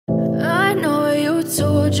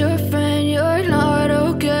told your friend you're not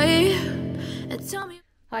okay. And tell me.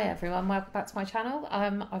 Hi everyone, welcome back to my channel.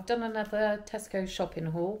 I've done another Tesco shopping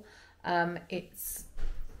haul. It's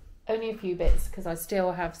only a few bits because I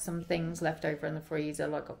still have some things left over in the freezer.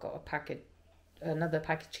 Like I've got another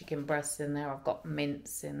pack of chicken breasts in there. I've got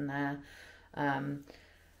mince in there.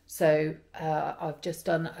 So I've just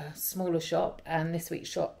done a smaller shop, and this week's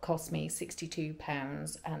shop cost me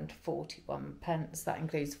 £62.41. That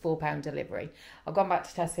includes £4 delivery. I've gone back to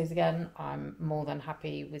Tesco's again. I'm more than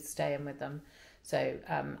happy with staying with them. So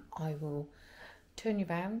I will turn you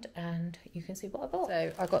round and you can see what I bought.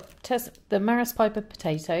 So I got the Maris Piper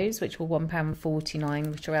potatoes, which were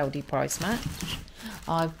 £1.49, which are Aldi price match.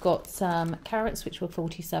 I've got some carrots, which were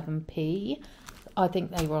 47p. I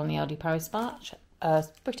think they were on the Aldi price match.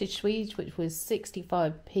 British Swede, which was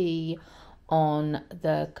 65p on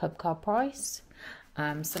the Club Card price.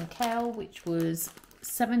 Some kale, which was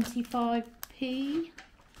 75p,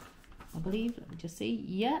 I believe. Let me just see.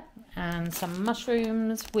 Yeah. And some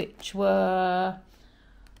mushrooms, which were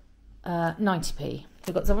 90p.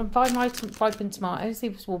 We've got some fine ripened tomatoes.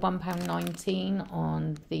 These were £1.19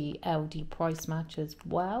 on the Aldi price match as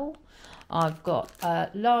well. I've got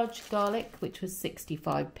large garlic, which was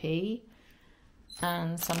 65p.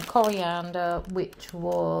 And some coriander, which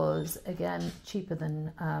was, again, cheaper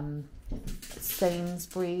than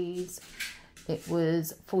Sainsbury's. It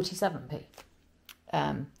was 47p.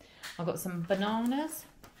 I've got some bananas,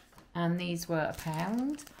 and these were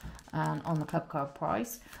 £1 on the Club Card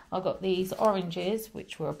price. I've got these oranges,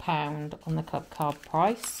 which were £1 on the Club Card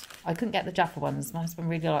price. I couldn't get the Jaffa ones. My husband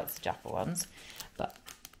really likes the Jaffa ones, but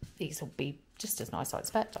these will be just as nice, I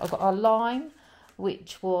expect. I've got a lime,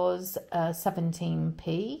 which was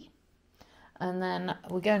 17p. And then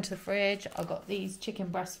we go into the fridge. I got these chicken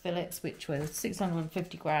breast fillets, which were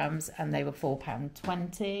 650 grams, and they were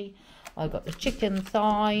 £4.20. I got the chicken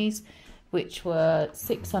thighs, which were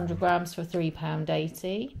 600 grams for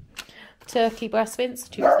 £3.80. Turkey breast mince,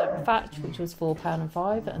 2% fat, which was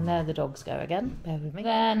 £4.05, and there the dogs go again. Bear with me.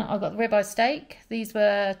 Then I got the ribeye steak. These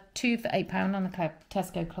were 2 for £8 on the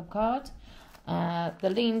Tesco Club Card. The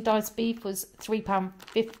lean diced beef was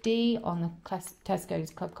 £3.50 on the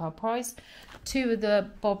Tesco's Club Card price. 2 of the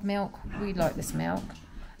Bob milk, we like this milk,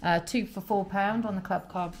 2 for £4 on the Club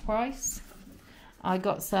Card price. I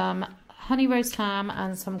got some honey roast ham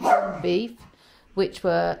and some corned beef, which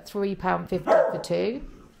were £3.50 for 2.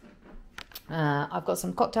 I've got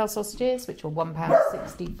some cocktail sausages, which were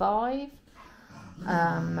 £1.65.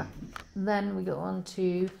 Then we go on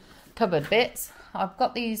to cupboard bits. I've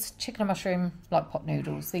got these chicken and mushroom like pot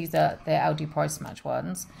noodles. These are the Aldi price match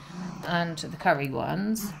ones, and the curry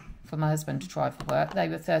ones for my husband to try for work. They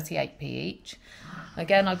were 38p each.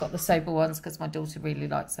 Again, I got the soba ones because my daughter really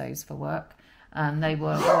likes those for work, and they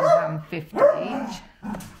were £1.50 each.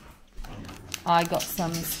 I got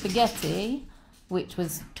some spaghetti, which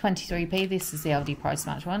was 23p. This is the Aldi price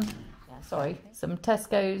match one. Sorry. Some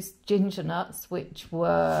Tesco's ginger nuts, which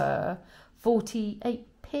were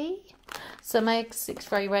 48p. Some eggs, 6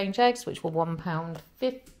 free range eggs, which were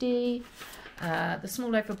 £1.50. The small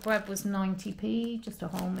loaf of bread was 90p, just a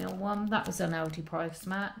wholemeal one. That was an Aldi price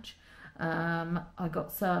match. I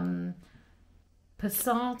got some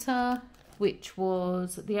passata, which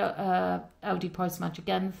was the Aldi price match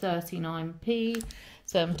again, 39p.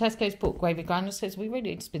 Some Tesco's pork gravy granules, because we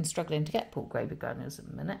really just been struggling to get pork gravy granules at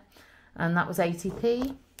the minute, and that was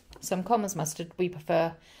 80p. Some Coleman's mustard. We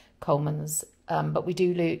prefer Coleman's, but we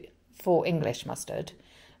do look for English mustard,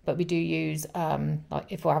 but we do use like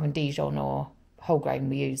if we're having Dijon or whole grain,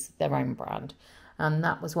 we use their own brand, and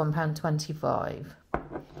that was £1.25.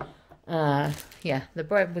 Yeah, the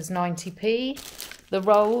bread was 90p. The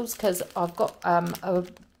rolls, because I've got a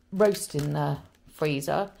roast in the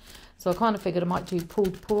freezer, so I kind of figured I might do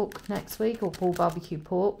pulled pork next week, or pulled barbecue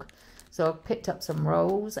pork. So I picked up some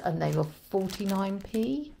rolls, and they were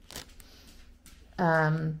 49p.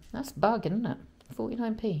 That's a bargain, isn't it?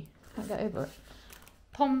 49p. Can't get over it.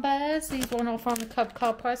 Pom Bears, these were on offer on the Club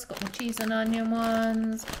Card price. Got the cheese and onion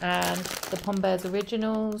ones, and the Pom Bears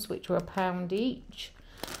originals, which were £1 each.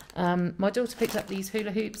 My daughter picked up these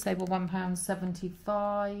hula hoops. They were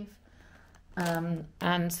 £1.75.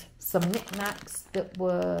 And some knickknacks that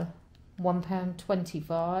were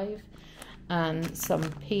 £1.25, and some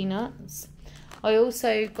peanuts. I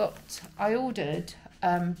ordered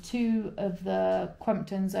 2 of the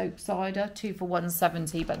Crumpton's oak cider, 2 for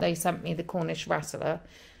 £1.70, but they sent me the Cornish Rattler.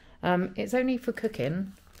 It's only for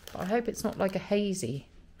cooking, but I hope it's not like a hazy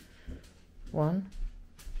one.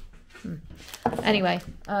 Anyway,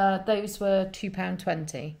 those were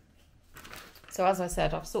 £2.20. So as I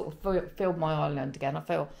said, I've sort of filled my island again. I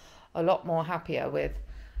feel a lot more happier with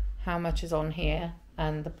how much is on here,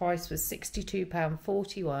 and the price was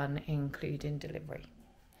 £62.41 including delivery.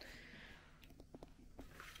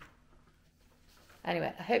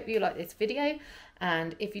 Anyway, I hope you like this video,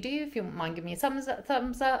 and if you do, if you wouldn't mind, give me a thumbs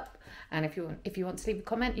up, and if you want to leave a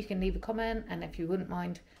comment, you can leave a comment, and if you wouldn't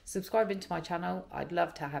mind subscribing to my channel, I'd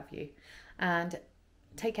love to have you. And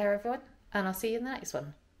take care, everyone, and I'll see you in the next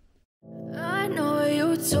one. I know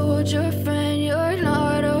you told your friend you're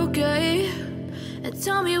not okay, and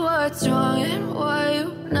tell me what's wrong and why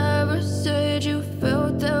you never said you